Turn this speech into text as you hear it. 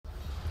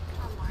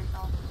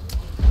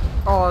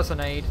Oh, that's a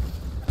nade.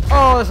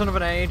 Oh, that's another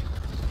nade.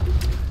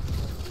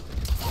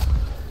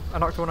 I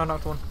knocked one, I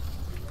knocked one.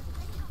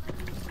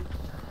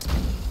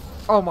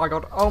 Oh my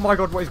god,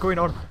 what is going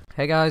on?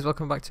 Hey guys,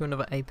 welcome back to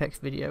another Apex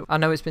video. I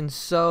know it's been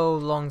so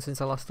long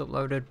since I last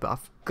uploaded, but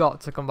I've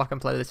got to come back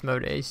and play this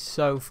mode. It is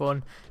so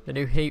fun. The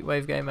new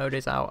Heatwave game mode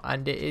is out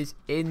and it is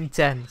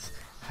intense.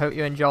 Hope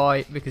you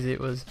enjoy because it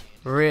was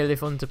really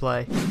fun to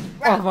play.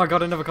 Oh my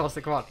god, another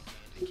caustic, come on.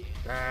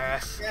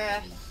 Yes.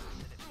 Yeah.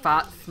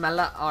 Fat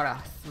smeller or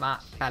a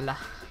smart fella.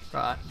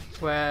 Right,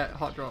 where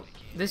hot drop?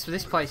 This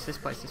place. Just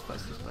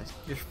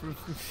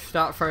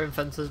start throwing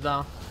fences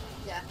down.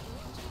 Yeah.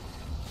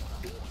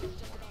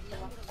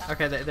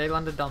 Okay, they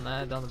landed down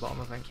there, down the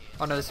bottom, I think.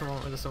 Oh no, there's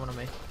someone on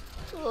me.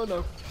 Oh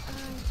no.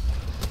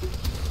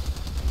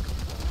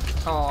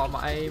 Oh,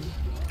 my aim.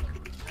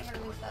 I'm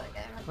gonna restart the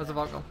game. Where's the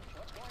bot gone?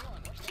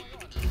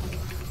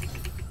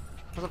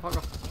 Where's the bot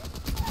gone?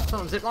 It's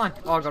on zip line.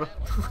 Oh, I got her.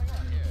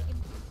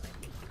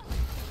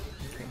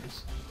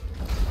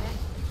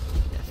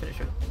 Yeah,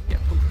 finish it. Yeah,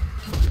 boom.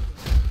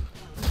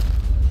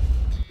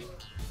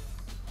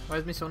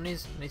 Where's my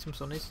sunnies? Need some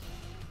sunnies.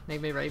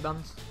 Need me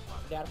Ray-Bans.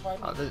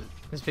 Oh,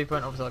 there's people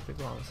on the other side,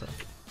 people on the other side.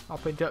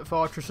 Up in that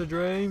Fortress of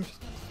Dreams.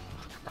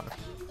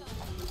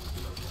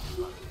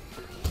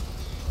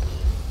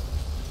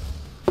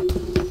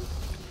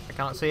 I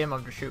can't see him,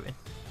 I'm just shooting.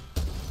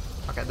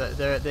 Okay,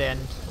 they're at the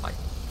end, like,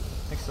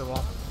 next to the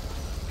wall.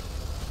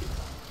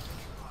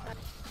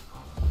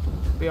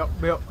 Be up.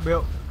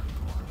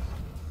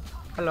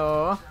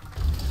 Hello.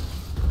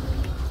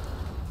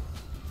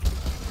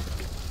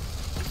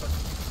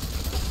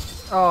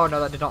 Oh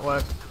no, that did not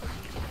work.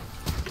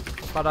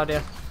 Bad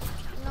idea.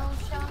 No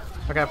shot.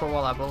 Okay, put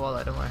wall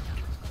there, don't worry.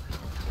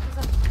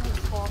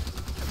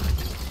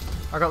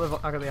 I got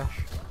the ash.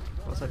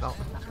 What's that about?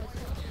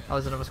 Oh,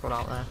 there's another squad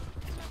out there.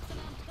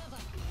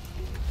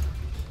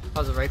 That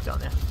was a rape down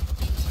there.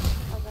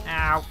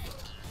 Ow!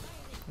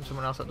 And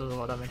someone else that does a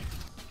lot of damage.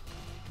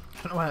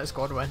 I don't know where that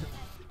squad went.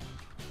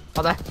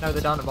 Oh, there. No,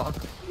 they're down at the bottom.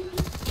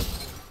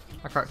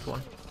 I cracked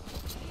one.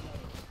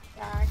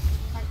 Yeah, I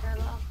cracked a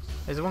lot.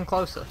 Is there one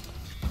closer?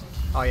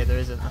 Oh yeah, there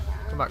is, isn't there?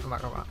 Come back.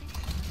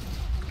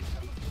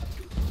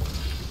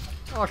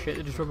 Oh shit,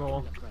 they just run my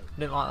wall.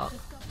 Didn't like that.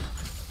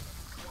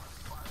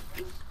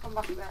 Come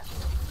back there.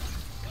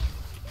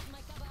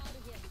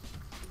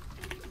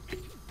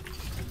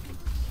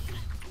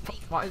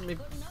 Why is me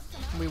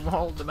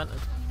wall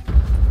demented?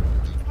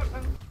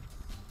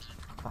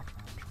 Come on,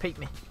 just peek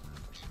me.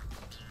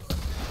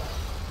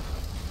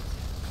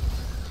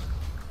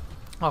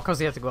 Oh, because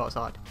he had to go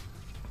outside.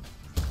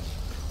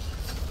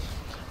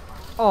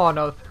 Oh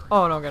no,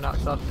 I'm getting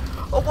outside.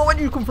 Oh, where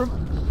did you come from?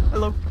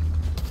 Hello.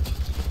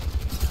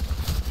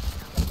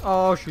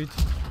 Oh shoot.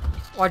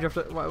 Why'd you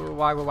have to, why?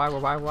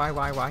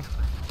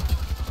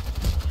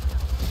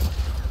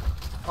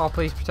 Oh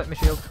please, protect my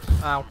shield.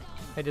 Ow,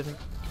 he didn't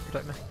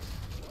protect me.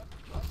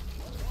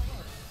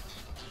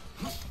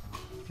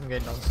 I'm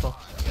getting done slow.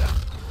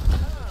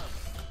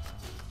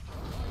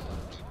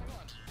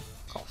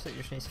 Cops, it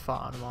just needs to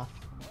fart animal.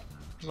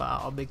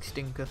 Wow, a big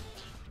stinker.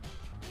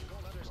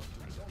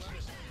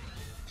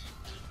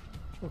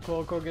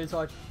 Oh, go get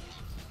inside.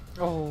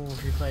 Oh,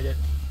 you played it.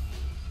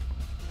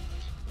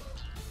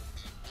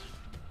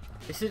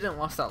 This didn't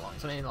last that long,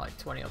 it's only like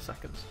 20 odd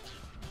seconds.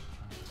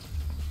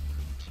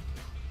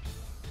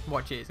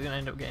 Watch it, it's gonna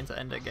end up getting to the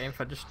end of the game if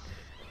I just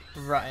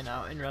ratting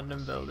out in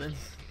random buildings.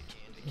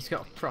 He's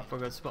got a proper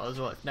good spot as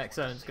well if next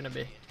zone's gonna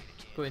be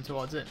going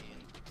towards it.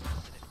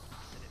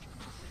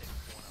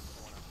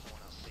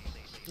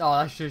 Oh,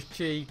 that's just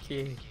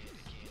cheeky.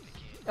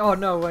 Oh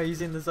no way,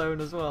 he's in the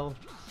zone as well.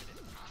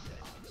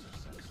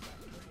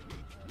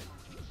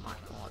 My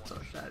thoughts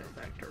are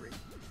satisfactory.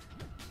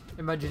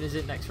 Imagine he's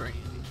in next ring.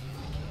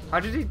 How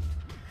did he?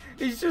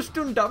 He's just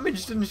done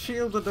damage and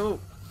shielded up.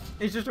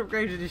 He's just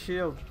upgraded his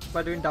shield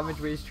by doing damage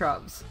with his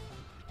traps.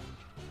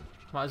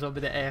 Might as well be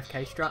the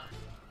AFK strat.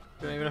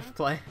 Don't even have to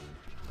play.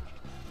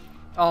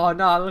 Oh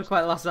no, look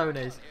where the last zone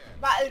is.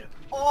 That is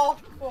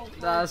awful.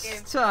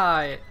 That's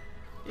tight.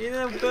 In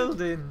the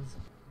buildings.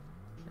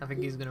 I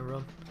think he's gonna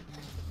run.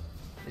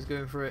 He's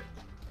going for it.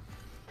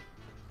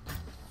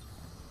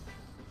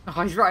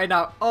 Oh, he's right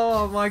now.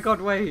 Oh my god,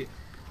 wait.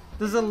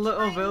 There's a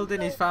little building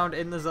he's found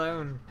in the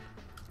zone.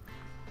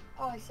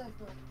 Oh, he's so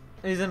good.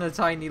 He's in a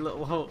tiny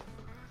little hut.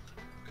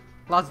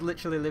 Lad's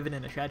literally living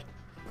in a shed.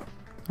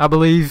 I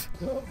believe.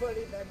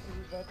 Nobody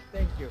actually, but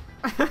thank you.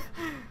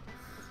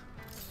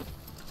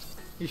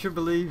 You should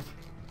believe.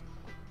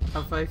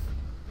 Have faith.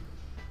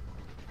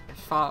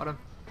 Just fart on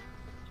him.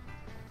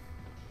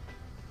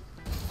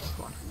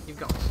 Come on, you've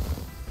got this.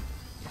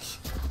 Yes.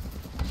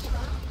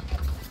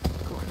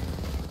 Come on.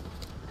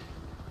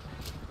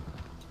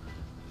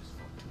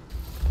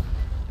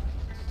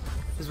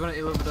 There's one at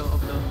the over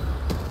there.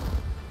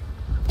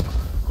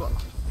 Go on.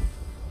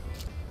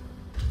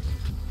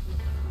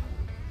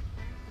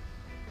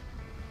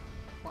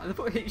 Why they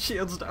put heat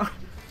shields down?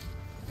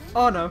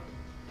 Oh no.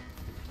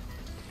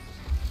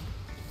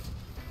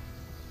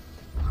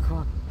 Oh, come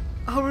on.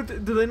 Oh,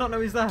 do they not know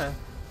he's there?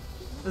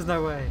 There's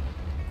no way.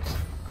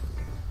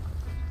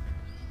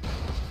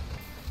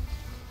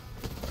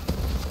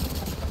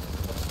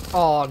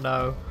 Oh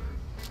no.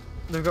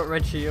 They've got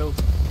red shield.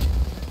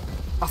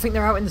 I think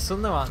they're out in the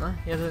sun though, aren't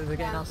they? Yeah, they're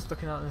getting out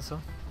stuck out in the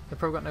sun. They've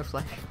probably got no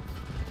flesh.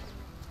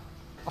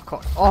 Oh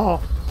god.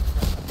 Oh!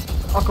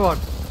 Oh god.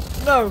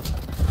 No!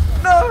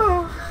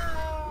 No!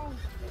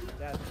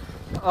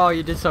 Oh,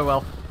 you did so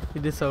well.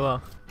 You did so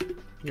well.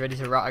 You ready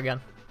to rat again?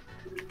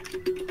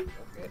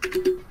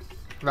 Okay.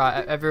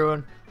 Right,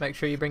 everyone, make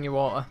sure you bring your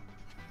water.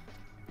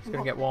 It's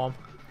gonna get warm.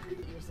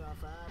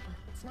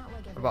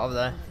 What about over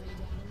there?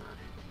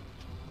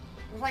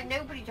 There's like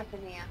nobody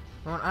jumping here.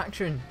 I want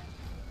action.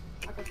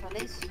 I can try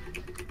this.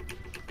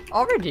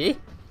 Already?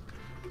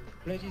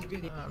 Pledge is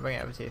good. I'll bring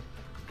it over to you.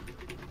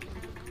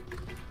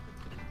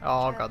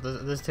 Oh god,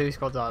 there's 2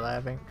 squads out there,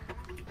 I think.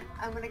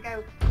 I'm gonna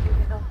go.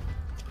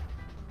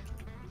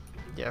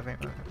 Yeah, I think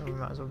we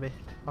might as well be.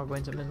 I'll go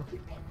into the middle.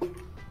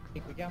 We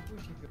can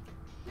push it.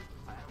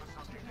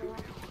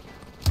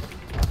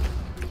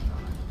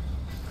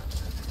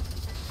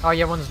 Oh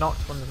yeah, one's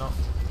knocked, one's knocked.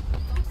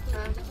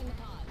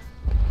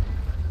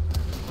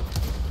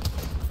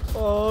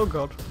 Oh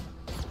god.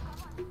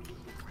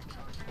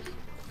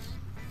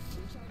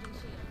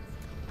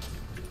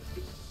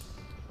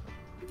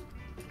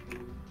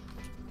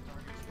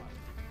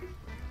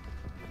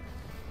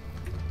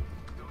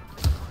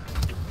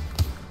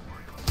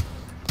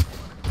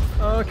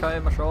 Okay,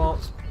 my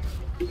shorts.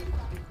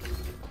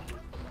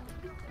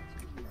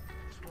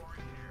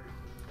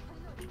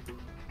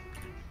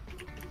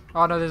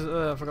 Oh no, there's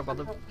I forgot about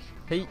the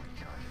heat.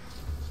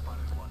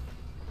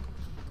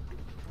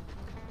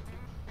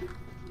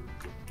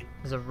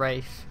 There's a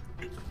wraith.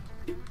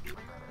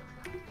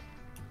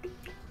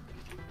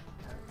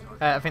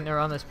 I think they're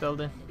on this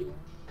building.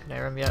 Can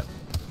hear him yet?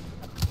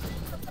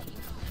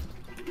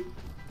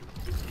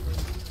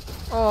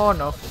 Oh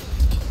no.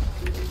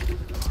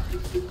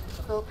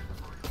 Cool.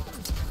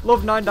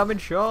 Love 9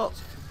 damage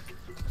shots.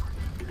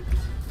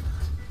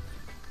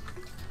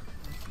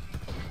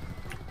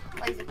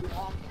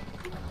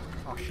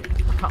 Oh shit,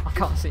 I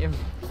can't see him.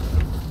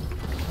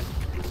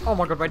 Oh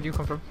my god, where do you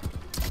come from?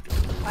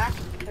 Where?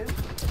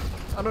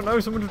 Who? I don't know,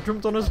 someone just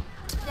jumped on us.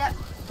 Yep.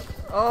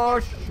 Oh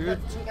shit.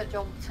 I got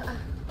jumped.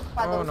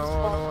 Oh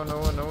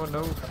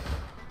no.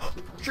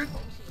 Shit.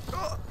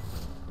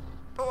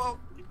 Oh.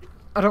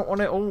 I don't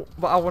want it all,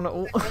 but I want it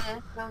all.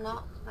 No,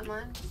 not. Never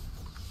mind.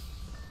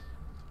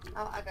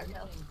 Oh, I got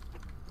killed.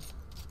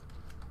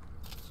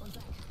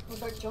 We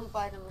got jumped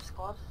by another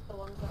squad. The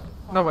ones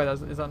that. No way, is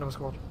that another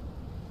squad?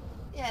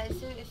 Yeah, it's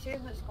two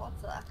different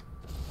squads there.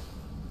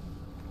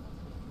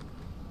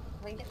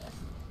 I think it is.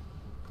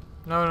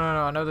 No,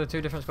 I know there are 2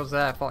 different squads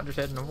there. I thought I just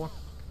had another one.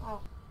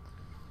 Oh.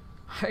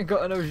 I ain't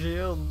got no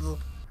shields.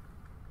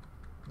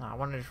 Nah, I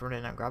want to just run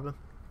in and grab them.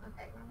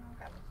 Okay, I'm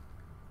grab it.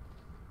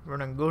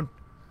 Run and gun.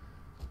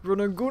 Run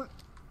and gun.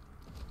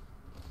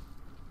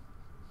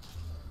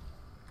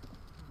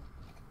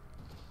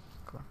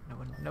 Come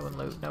on, no one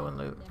loot, no one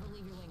loot.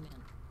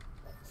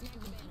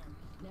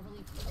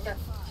 Go,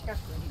 go.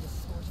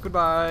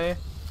 Goodbye.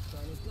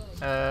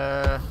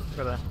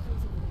 Go there.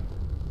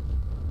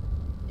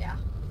 Yeah.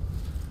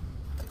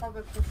 I'll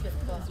probably push it,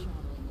 but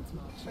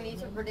we need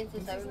to run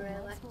into zone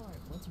really.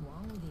 What's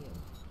wrong with you?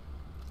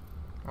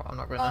 Oh, I'm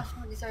not going Oh, there.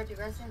 somebody's already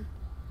resin.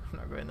 I'm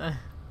not going there.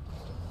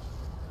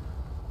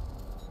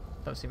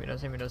 Don't see me, don't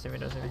see me, don't see me,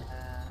 don't see me.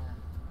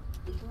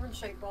 You can run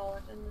straight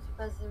forward and there's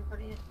a resin in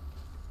front of you.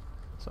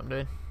 That's what I'm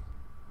doing.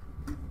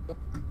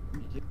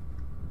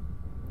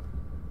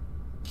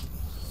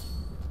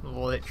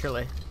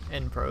 Literally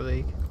in Pro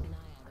League.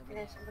 Okay,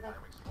 there's somebody.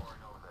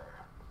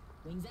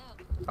 Wings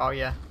out. Oh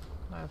yeah,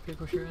 I have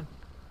people shooting.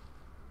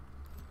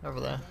 Over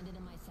there. Landed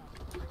in my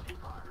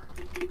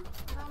sight.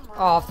 Come on.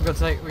 Oh, for God's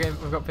sake,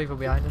 we've got people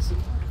behind us.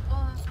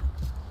 Oh.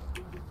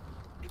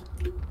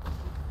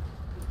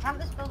 Camp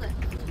this building.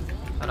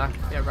 I know.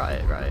 Yeah,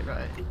 right.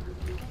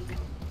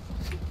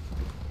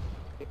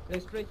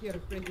 Let's spray here,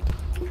 spray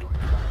here.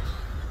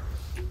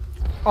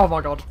 Oh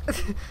my god.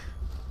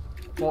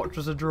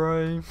 Fortress of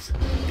Dreams.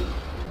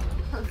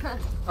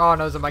 Oh no,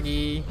 there's a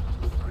Maggie.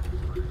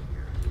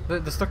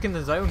 They're stuck in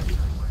the zone.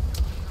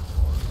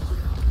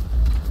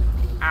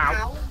 Ow.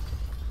 Ow.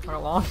 I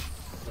got lost.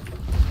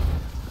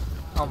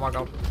 Oh my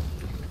god.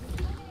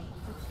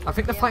 I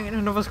think they're fighting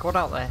another squad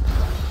out there.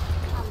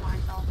 Oh my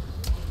god.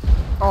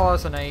 Oh,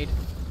 that's an aid.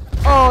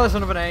 Oh, there's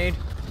another aid.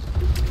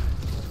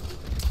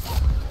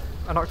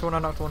 I knocked one.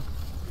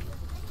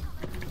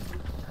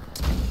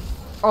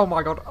 Oh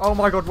my god,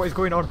 what is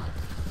going on?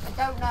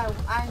 I don't know,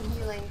 I'm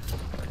healing.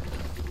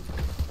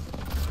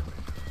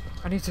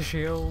 I need to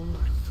shield.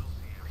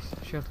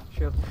 Shield.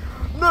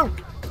 No,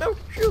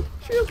 shield.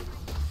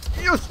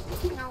 Yes!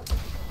 No.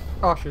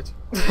 Oh shit.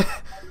 I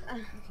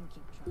can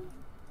Keep trying.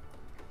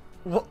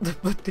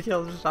 What the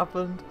hell just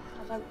happened?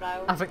 I don't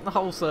know. I think the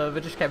whole server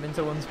just came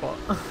into one spot.